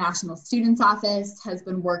 The International Students Office has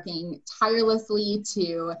been working tirelessly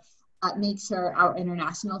to make sure our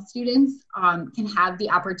international students can have the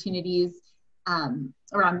opportunities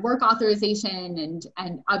around work authorization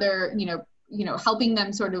and other, helping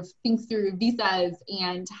them sort of think through visas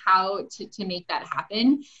and how to make that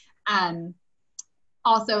happen.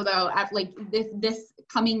 Also, though, this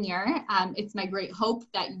coming year, it's my great hope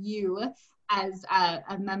that you, as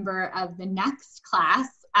a member of the next class,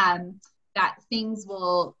 that things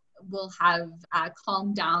will have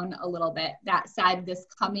calmed down a little bit. That said, this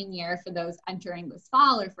coming year, for those entering this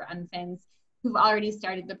fall or for MFins who've already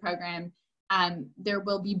started the program, there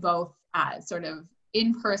will be both sort of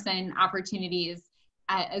in-person opportunities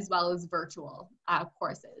as well as virtual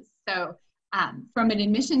courses. So from an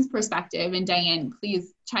admissions perspective, and Diane,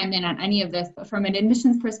 please chime in on any of this, but from an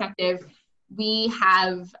admissions perspective, we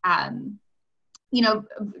have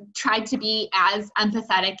tried to be as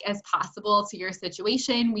empathetic as possible to your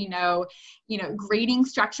situation. We know, grading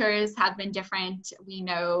structures have been different. We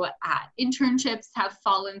know internships have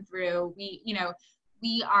fallen through.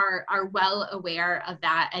 We are well aware of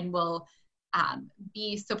that and will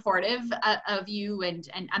be supportive of you and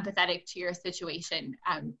empathetic to your situation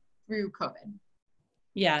through COVID.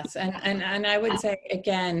 Yes, and I would say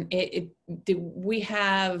again, we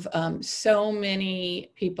have so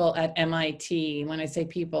many people at MIT. When I say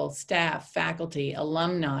people, staff, faculty,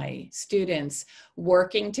 alumni, students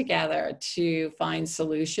working together to find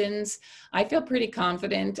solutions. I feel pretty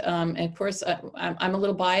confident. And of course, I'm a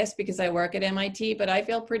little biased because I work at MIT, but I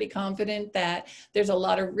feel pretty confident that there's a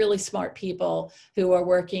lot of really smart people who are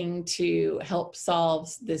working to help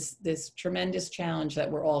solve this tremendous challenge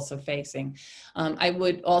that we're also facing. I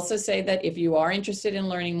would also say that if you are interested in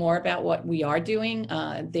learning more about what we are doing,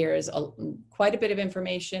 there's quite a bit of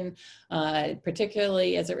information,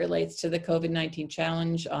 particularly as it relates to the COVID-19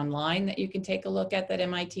 challenge online that you can take a look at that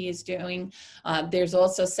MIT is doing. There's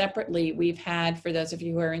also separately, we've had, for those of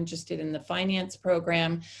you who are interested in the finance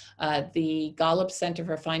program, the Gallup Center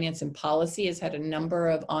for Finance and Policy has had a number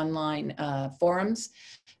of online forums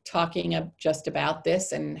talking just about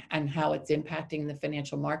this and how it's impacting the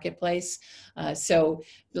financial marketplace. So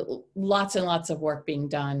lots and lots of work being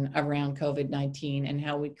done around COVID-19 and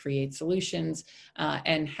how we create solutions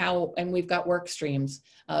and we've got work streams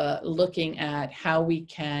looking at how we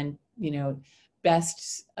can,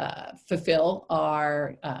 best fulfill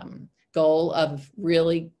our goal of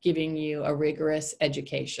really giving you a rigorous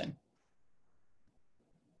education.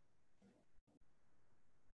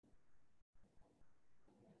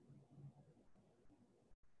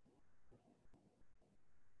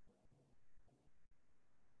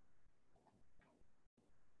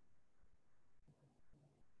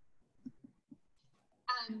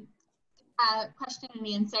 Question and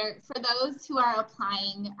answer. For those who are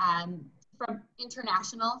applying from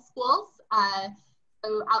international schools,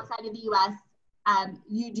 so outside of the US,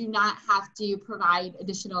 you do not have to provide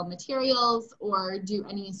additional materials or do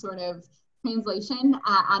any sort of translation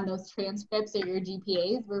on those transcripts or your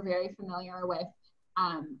GPAs. We're very familiar with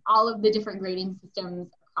all of the different grading systems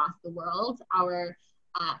across the world. Our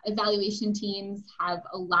evaluation teams have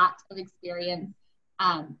a lot of experience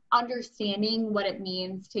understanding what it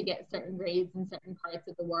means to get certain grades in certain parts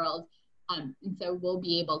of the world. And so we'll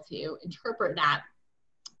be able to interpret that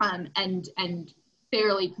and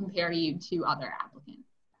fairly compare you to other applicants.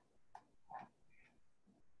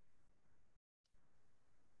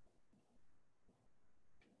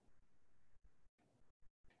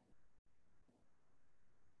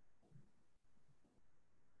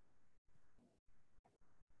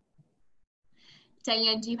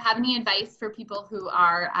 Diane, do you have any advice for people who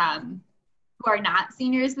are not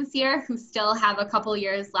seniors this year, who still have a couple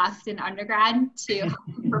years left in undergrad to help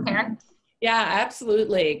them prepare? Yeah,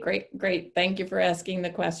 absolutely. Great. Thank you for asking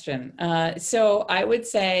the question. So I would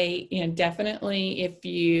say, definitely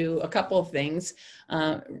a couple of things,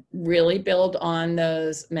 really build on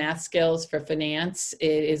those math skills for finance.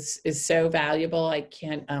 It is so valuable. I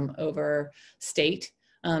can't overstate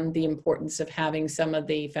the importance of having some of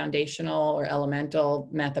the foundational or elemental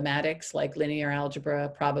mathematics like linear algebra,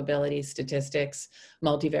 probability, statistics,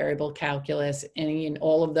 multivariable calculus, and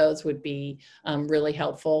all of those would be really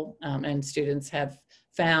helpful. And students have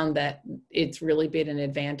found that it's really been an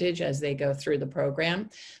advantage as they go through the program.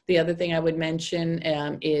 The other thing I would mention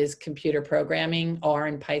is computer programming, R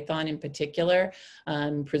and Python in particular.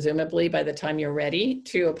 Presumably by the time you're ready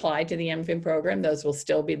to apply to the MFin program, those will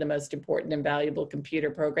still be the most important and valuable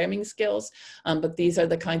computer programming skills. But these are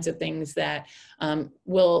the kinds of things that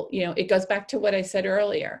it goes back to what I said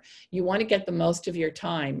earlier. You want to get the most of your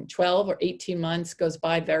time. 12 or 18 months goes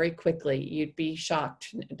by very quickly. You'd be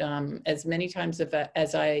shocked. As many times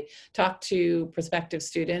as I talk to prospective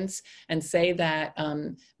students and say that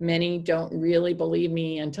many don't really believe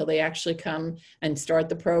me until they actually come and start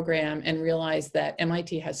the program and realize that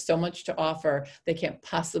MIT has so much to offer, they can't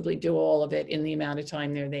possibly do all of it in the amount of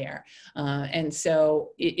time they're there. And so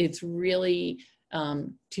it's really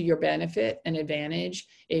to your benefit and advantage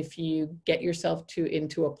if you get yourself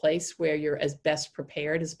into a place where you're as best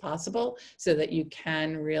prepared as possible so that you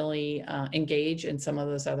can really engage in some of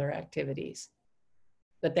those other activities.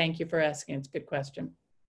 But thank you for asking. It's a good question.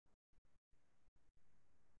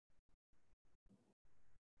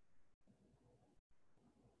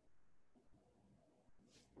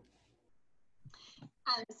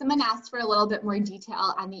 Someone asked for a little bit more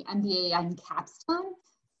detail on the MBAn capstone.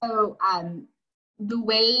 So the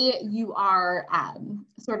way you are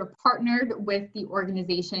sort of partnered with the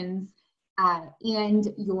organizations and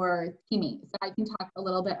your teammates. So I can talk a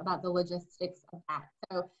little bit about the logistics of that.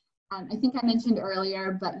 So I think I mentioned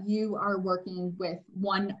earlier, but you are working with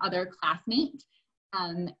one other classmate,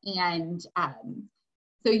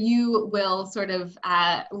 so you will sort of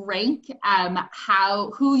rank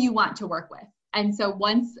who you want to work with. And so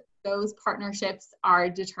once those partnerships are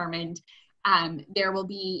determined, there will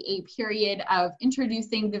be a period of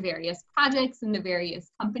introducing the various projects and the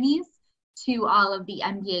various companies to all of the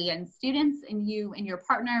MBAn students, and you and your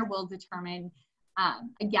partner will determine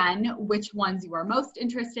again, which ones you are most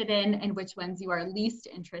interested in and which ones you are least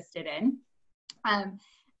interested in.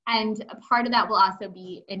 And a part of that will also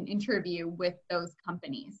be an interview with those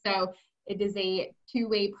companies. So it is a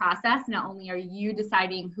two-way process. Not only are you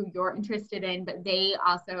deciding who you're interested in, but the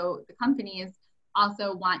companies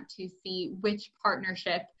also want to see which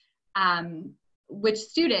partnership, which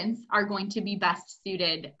students are going to be best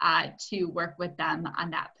suited to work with them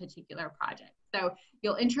on that particular project. So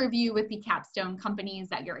you'll interview with the capstone companies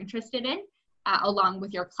that you're interested in, along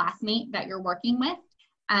with your classmate that you're working with.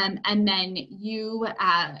 And then you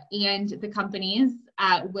and the companies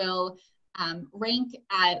will rank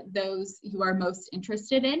those you are most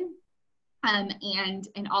interested in. And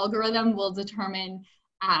an algorithm will determine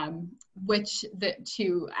which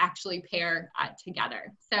to actually pair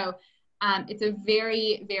together. So it's a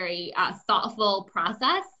very, very thoughtful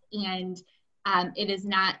process, and it is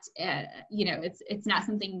not, it's not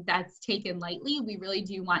something that's taken lightly. We really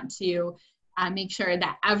do want to make sure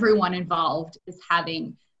that everyone involved is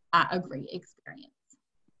having a great experience.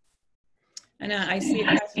 And I see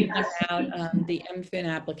a question about the MFin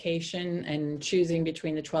application and choosing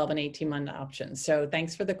between the 12 and 18-month options. So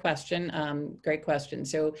thanks for the question. Great question.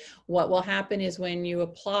 So what will happen is when you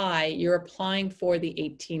apply, you're applying for the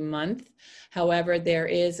 18-month. However, there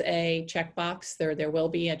is a checkbox. There will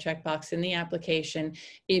be a checkbox in the application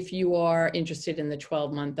if you are interested in the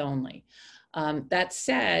 12-month only. That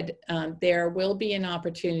said, there will be an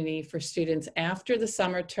opportunity for students after the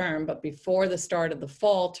summer term, but before the start of the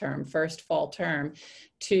fall term, first fall term,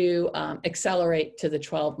 to accelerate to the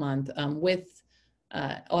 12-month with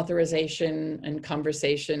authorization and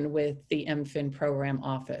conversation with the MFin program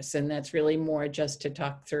office. And that's really more just to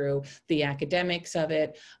talk through the academics of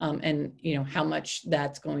it and how much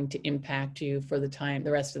that's going to impact you for the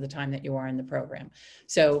rest of the time that you are in the program.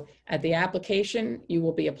 So at the application, you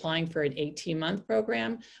will be applying for an 18-month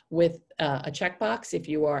program with a checkbox if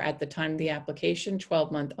you are at the time of the application,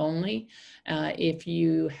 12-month only. If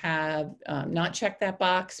you have not checked that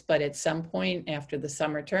box, but at some point after the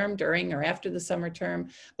summer term, during or after the summer term,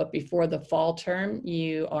 but before the fall term,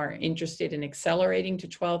 you are interested in accelerating to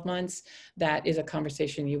 12 months, that is a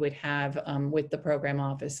conversation you would have with the program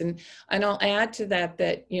office. And I'll add to that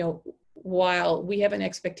while we have an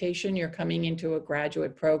expectation you're coming into a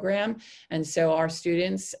graduate program, and so our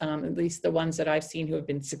students, at least the ones that I've seen who have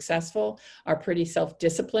been successful, are pretty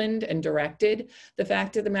self-disciplined and directed. The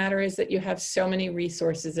fact of the matter is that you have so many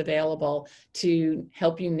resources available to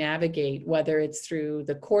help you navigate, whether it's through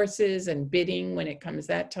the courses and bidding when it comes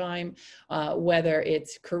that time, whether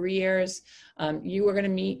it's careers. You are going to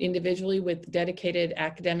meet individually with dedicated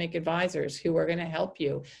academic advisors who are going to help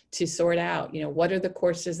you to sort out, what are the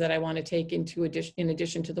courses that I want to take in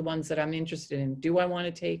addition to the ones that I'm interested in? Do I want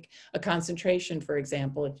to take a concentration, for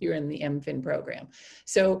example, if you're in the MFin program?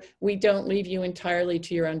 So we don't leave you entirely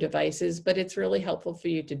to your own devices, but it's really helpful for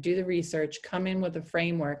you to do the research, come in with a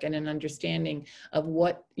framework and an understanding of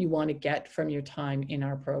what you want to get from your time in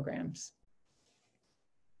our programs.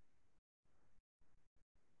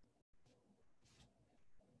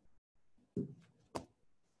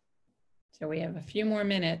 So we have a few more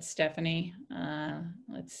minutes, Stephanie.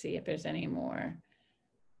 Let's see if there's any more.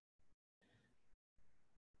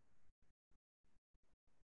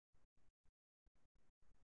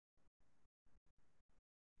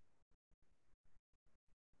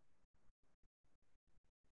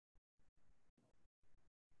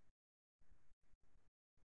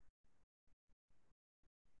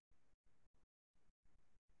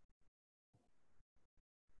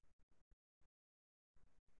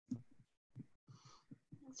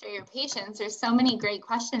 Thanks for your patience. There's so many great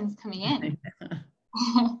questions coming in.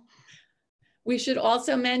 We should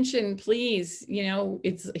also mention, please,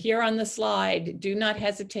 it's here on the slide. Do not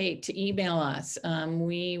hesitate to email us.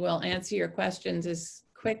 We will answer your questions as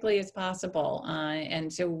quickly as possible.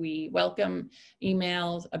 And so we welcome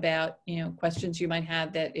emails about, questions you might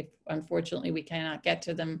have that if unfortunately we cannot get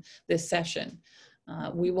to them this session.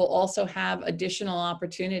 We will also have additional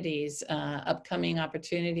opportunities, upcoming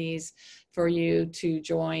opportunities for you to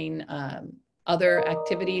join other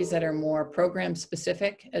activities that are more program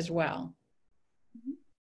specific as well.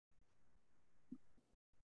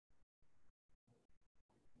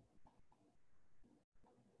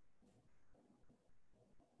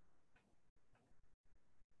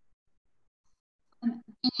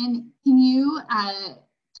 And can you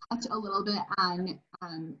touch a little bit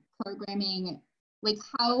on programming? Like,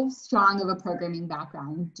 how strong of a programming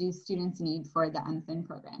background do students need for the MFin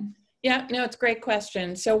program? Yeah, no, it's a great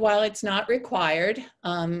question. So while it's not required,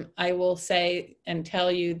 I will say and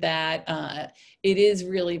tell you that it is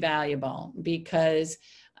really valuable, because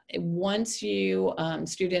once you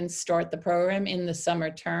students start the program in the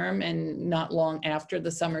summer term and not long after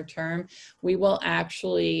the summer term, we will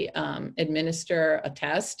actually administer a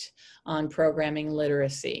test on programming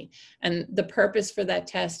literacy. And the purpose for that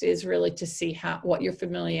test is really to see what your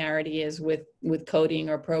familiarity is with coding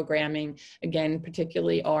or programming, again,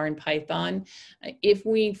 particularly R and Python. If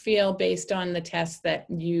we feel based on the test that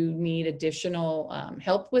you need additional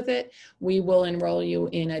help with it, we will enroll you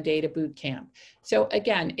in a data boot camp. So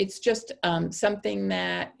again, it's just something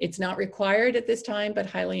that it's not required at this time, but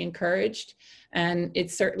highly encouraged. And it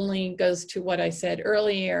certainly goes to what I said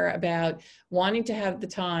earlier about wanting to have the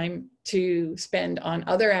time to spend on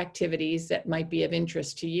other activities that might be of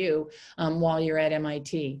interest to you while you're at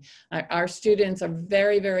MIT. Our students are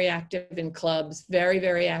very, very active in clubs, very,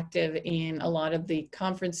 very active in a lot of the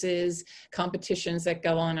conferences, competitions that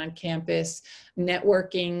go on campus,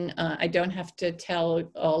 networking. I don't have to tell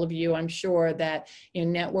all of you, I'm sure, that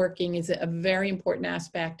networking is a very important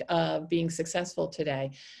aspect of being successful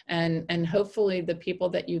today. And hopefully the people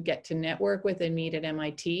that you get to network with and meet at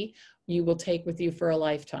MIT, you will take with you for a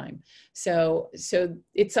lifetime. So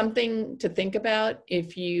it's something to think about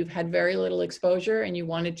if you've had very little exposure and you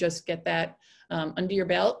want to just get that under your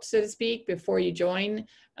belt, so to speak, before you join.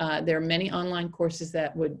 There are many online courses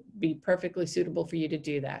that would be perfectly suitable for you to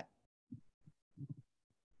do that.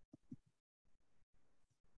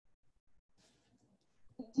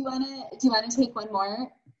 Do you want to take one more?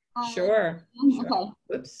 Sure. Okay.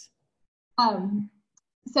 Whoops.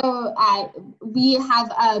 So we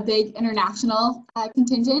have a big international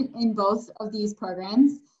contingent in both of these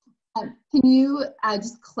programs. Can you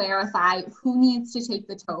just clarify who needs to take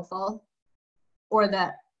the TOEFL or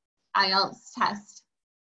the IELTS test?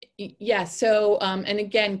 Yeah, so, and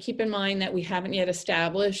again, keep in mind that we haven't yet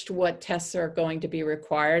established what tests are going to be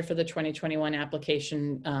required for the 2021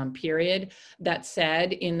 application period. That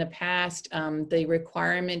said, in the past, the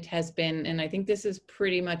requirement has been, and I think this is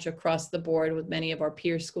pretty much across the board with many of our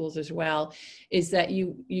peer schools as well, is that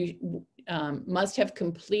you must have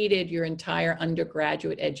completed your entire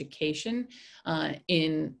undergraduate education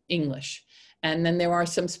in English. And then there are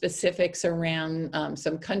some specifics around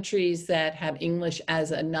some countries that have English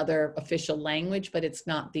as another official language, but it's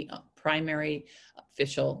not the primary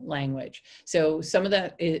official language. So some of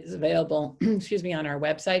that is available, excuse me, on our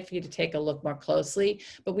website for you to take a look more closely,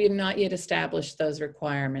 but we have not yet established those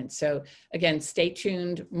requirements. So again, stay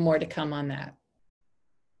tuned, more to come on that.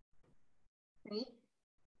 Great.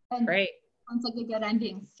 Great. Sounds like a good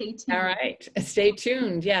ending. Stay tuned. All right. Stay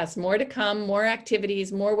tuned. Yes, more to come, more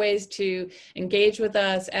activities, more ways to engage with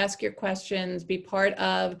us, ask your questions, be part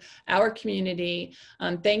of our community.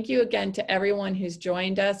 Thank you again to everyone who's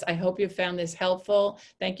joined us. I hope you found this helpful.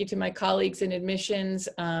 Thank you to my colleagues in admissions.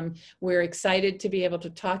 We're excited to be able to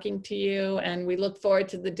talking to you, and we look forward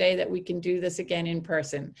to the day that we can do this again in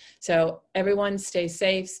person. So everyone stay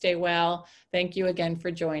safe, stay well. Thank you again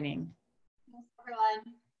for joining. Thanks,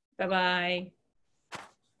 everyone. Bye-bye.